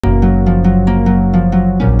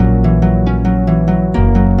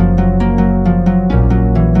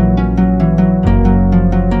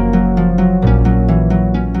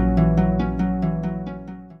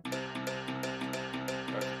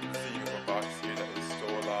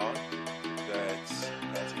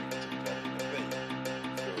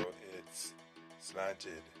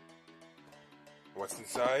wanted. What's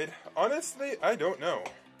inside? Honestly, I don't know.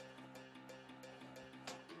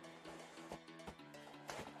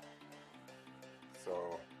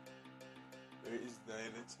 So, there is the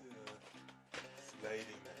little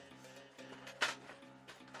sliding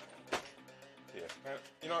knife. Yeah,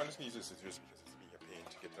 you know, I'm just going to use the scissors because it's being a pain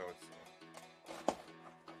to get out.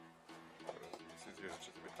 So scissors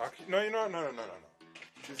just a bit. Actually, no, you know, no.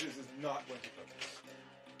 Scissors is not going to cut this.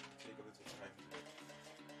 Take a little time.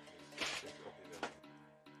 Okay, there.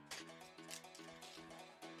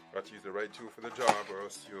 Got to use the right tool for the job, or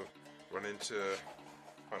else you'll run into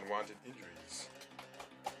unwanted injuries.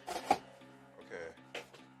 Okay.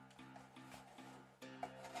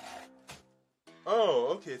 Oh,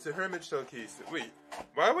 okay, it's a Hermitshell case. Wait,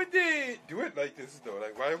 why would they do it like this though?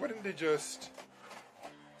 Like, why wouldn't they just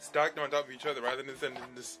stack them on top of each other rather than sending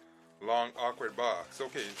this long, awkward box?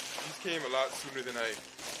 Okay, these came a lot sooner than I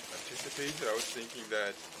anticipated. I was thinking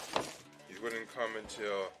that these wouldn't come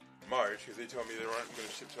until March, because they told me they weren't going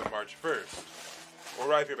to ship till March 1st. Or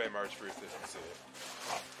arrive here by March 1st, as you say.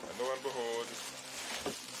 And lo and behold,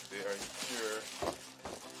 they are here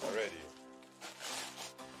already.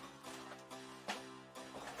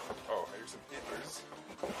 Oh, here's some papers.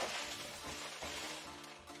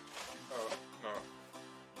 Oh, no.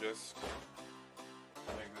 Just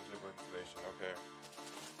negligible installation, okay.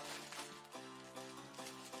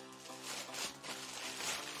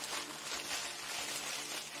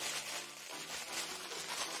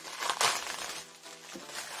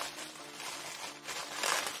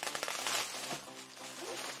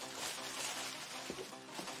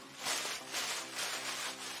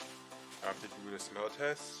 I have to do the smell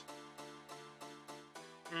test.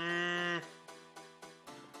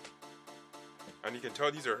 And you can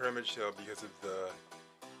tell these are Hermitshell because of the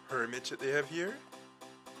hermit that they have here.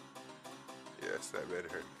 Yes, that red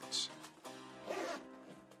hermit.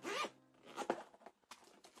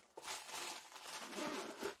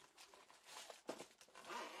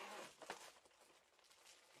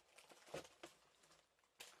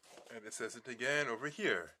 And it says it again over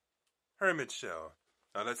here. Hermitshell.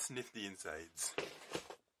 Now let's sniff the insides.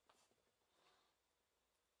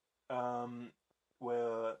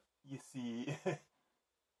 Well, you see,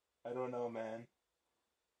 I don't know, man.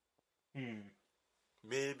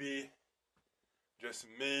 Maybe, just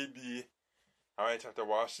maybe, I might have to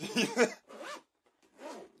wash these.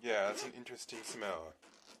 Yeah, that's an interesting smell.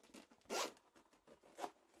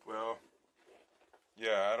 Well,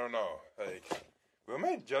 yeah, I don't know. Like, will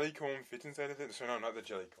my jelly comb fit inside of it? So no, not the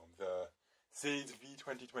jelly comb. The Sage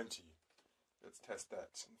V2020. Let's test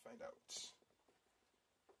that and find out.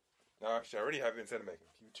 Now, actually, I already have it inside of my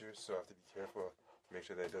computer, so I have to be careful to make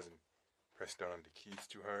sure that it doesn't press down on the keys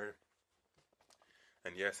too hard.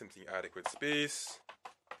 And yes, emptying adequate space.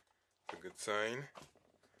 It's a good sign.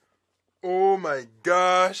 Oh my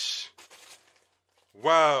gosh!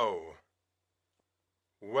 Wow!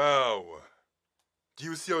 Wow! Do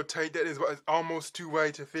you see how tight that is? It's almost too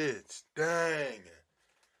wide to fit. Dang!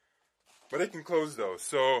 But it can close though,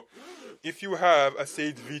 so if you have a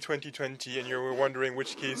Sage V2020 and you're wondering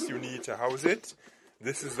which case you need to house it,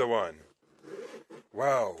 this is the one.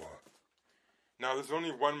 Wow. Now there's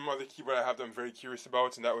only one other keyboard I have that I'm very curious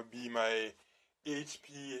about, and that would be my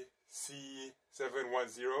HP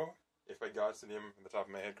C710, if I got the name on the top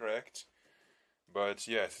of my head correct. But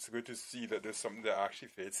yes, it's good to see that there's something that actually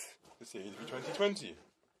fits the Sage V2020.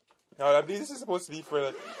 Now I believe this is supposed to be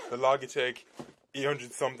for the Logitech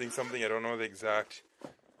 800 something, I don't know the exact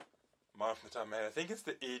model from the top of my head. I think it's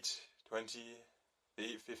the 820, the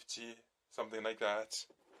 850, something like that.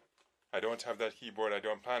 I don't have that keyboard. I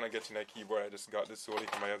don't plan on getting that keyboard. I just got this solely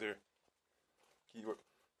for my other keyboard.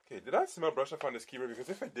 Okay, did I smell brush up on this keyboard? Because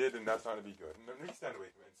if I did, then that's not going to be good. Let me stand away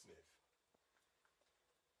from it and sniff.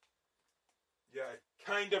 Yeah,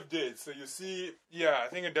 I kind of did. So you see, yeah, I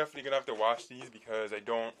think I'm definitely going to have to wash these because I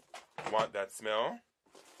don't want that smell.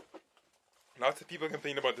 Lots of people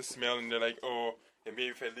complain about the smell and they're like, oh, and maybe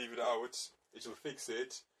if I leave it out, it will fix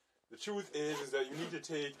it. The truth is that you need to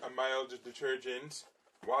take a mild detergent,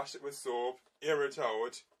 wash it with soap, air it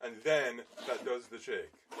out, and then that does the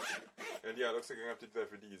trick. And yeah, it looks like I'm going to have to do that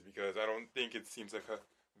for these because I don't think it seems like a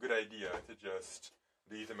good idea to just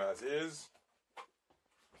leave them as is.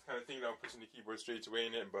 I kind of think I'm pushing the keyboard straight away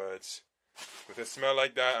in it, but with a smell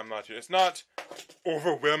like that, I'm not sure. It's not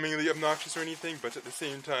overwhelmingly obnoxious or anything, but at the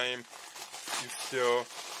same time, you still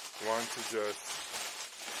want to just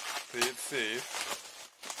play it safe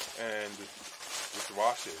and just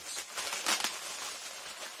wash it.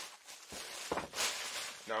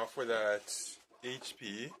 Now for that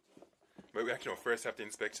HP, but we actually first have to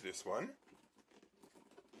inspect this one.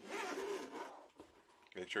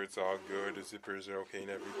 Make sure it's all good, the zippers are okay and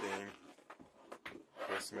everything.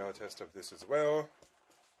 Do a smell test of this as well.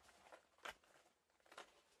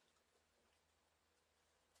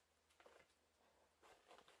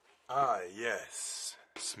 Ah, yes.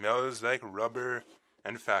 Smells like rubber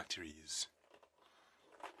and factories.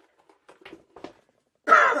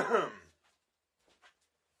 So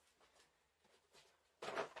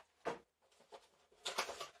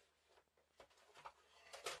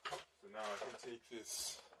now I can take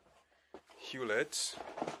this Hewlett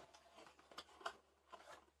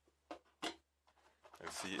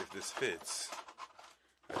and see if this fits.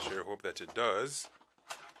 I sure hope that it does.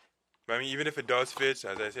 But I mean, even if it does fit,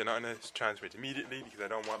 as I said, I'm not going to transfer it immediately because I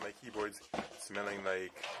don't want my keyboards smelling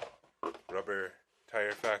like rubber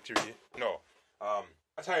tire factory. No, a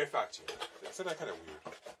tire factory. Isn't that kind of weird?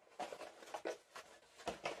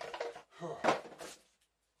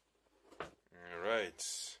 Alright.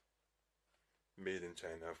 Made in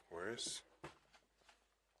China, of course.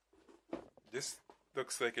 This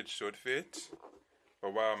looks like it should fit.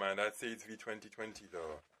 But wow, man, that's EVA 2020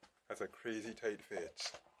 though. That's a crazy tight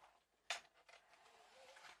fit.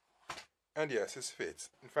 And yes, this fits.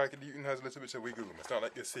 In fact, it even has a little bit of wiggle room. It's not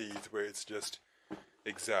like the Sage where it's just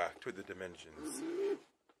exact with the dimensions.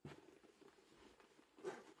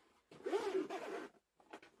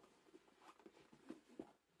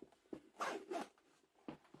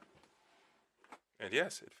 And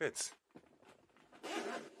yes, it fits.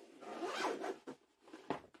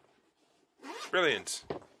 Brilliant.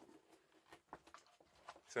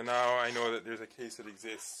 So now I know that there's a case that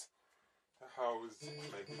exists to house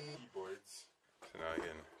my keyboards. So now I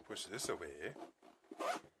can push this away.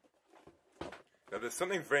 Now there's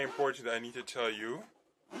something very important that I need to tell you,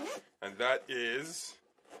 and that is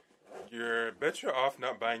you're better off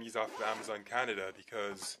not buying these off of Amazon Canada,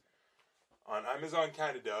 because on Amazon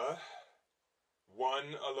Canada,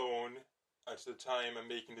 one alone at the time I'm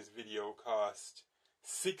making this video cost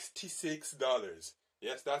 $66.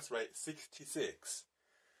 Yes, that's right, 66.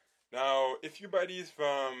 Now, if you buy these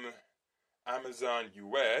from Amazon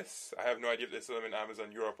US, I have no idea if they're still in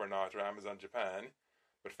Amazon Europe or not, or Amazon Japan,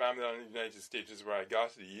 but from Amazon United States is where I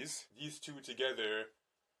got these. These two together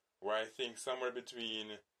were, I think, somewhere between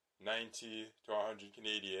 90 to 100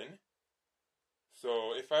 Canadian.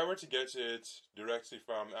 So if I were to get it directly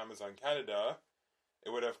from Amazon Canada,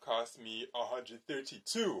 it would have cost me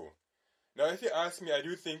 $132. Now, if you ask me, I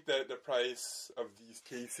do think that the price of these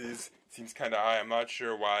cases seems kind of high. I'm not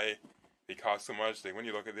sure why they cost so much. Like, when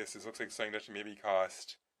you look at this, it looks like something that should maybe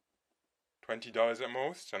cost $20 at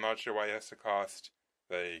most. I'm not sure why it has to cost,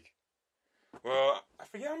 like, well, I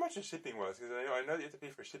forget how much the shipping was, because I know you have to pay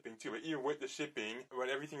for shipping too, but even with the shipping, when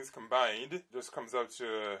everything is combined, it just comes up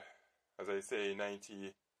to, as I say,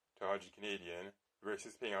 90 to 100 Canadian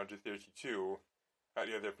versus paying 132 at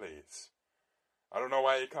the other place. I don't know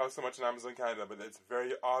why it costs so much in Amazon Canada, but it's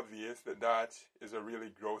very obvious that that is a really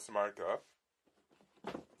gross markup.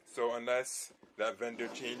 So unless that vendor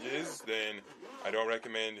changes, then I don't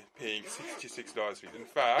recommend paying $66 for these. In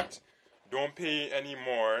fact, don't pay any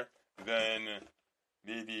more than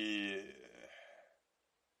maybe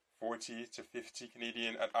 40 to 50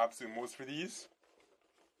 Canadian at absolute most for these.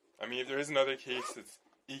 I mean, if there is another case that's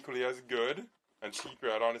equally as good and cheaper,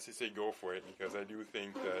 I'd honestly say go for it, because I do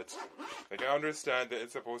think that, like, I understand that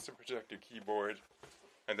it's supposed to protect your keyboard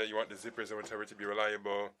and that you want the zippers or whatever to be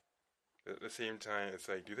reliable. But at the same time, it's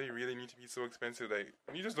like, do they really need to be so expensive? Like,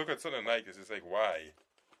 when you just look at something like this, it's like, why?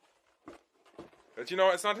 But you know,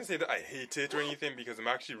 it's not to say that I hate it or anything, because I'm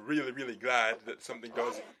actually really, really glad that something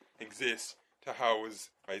does exist to house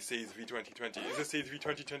my Sage V2020. Is the Sage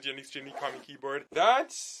V2020 an extremely common keyboard?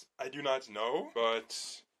 That I do not know,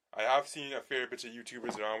 but I have seen a fair bit of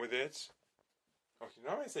YouTubers around with it. Okay,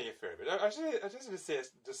 now I'm saying a fair bit. I just say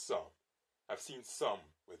just some. I've seen some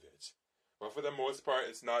with it. But for the most part,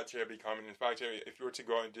 it's not terribly common. In fact, if you were to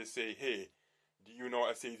go out and just say, hey, do you know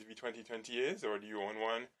what a Sage V2020 is, or do you own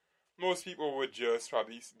one? Most people would just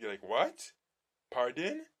probably be like, what?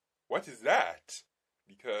 Pardon? What is that?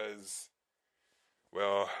 Because,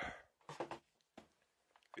 well, if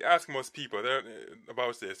you ask most people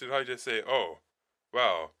about this, they'll probably just say, oh,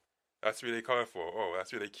 wow, that's really colorful, oh,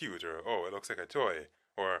 that's really cute, or oh, it looks like a toy,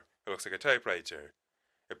 or it looks like a typewriter.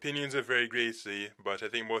 Opinions are very greatly, but I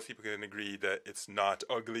think most people can agree that it's not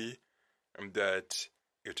ugly and that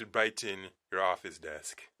it would brighten your office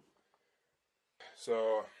desk.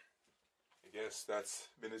 So, I guess that's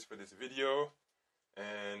been it for this video,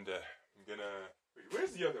 and I'm gonna... Wait,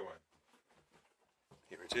 where's the other one?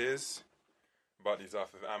 Here it is. Bought these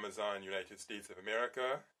off of Amazon, United States of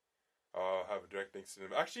America. I'll have direct links to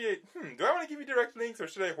them. Actually, do I want to give you direct links, or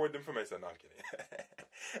should I hoard them for myself? No, I'm kidding.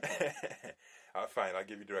 Fine, I'll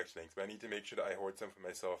give you direct links, but I need to make sure that I hoard some for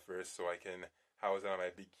myself first so I can house it on my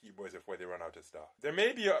big keyboards before they run out of stock. There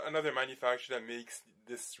may be another manufacturer that makes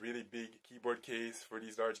this really big keyboard case for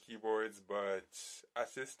these large keyboards, but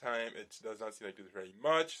at this time it does not seem like there's very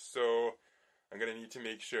much, so I'm going to need to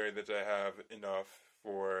make sure that I have enough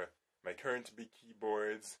for my current big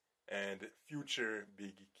keyboards and future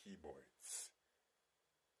big keyboards.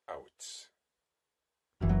 Out.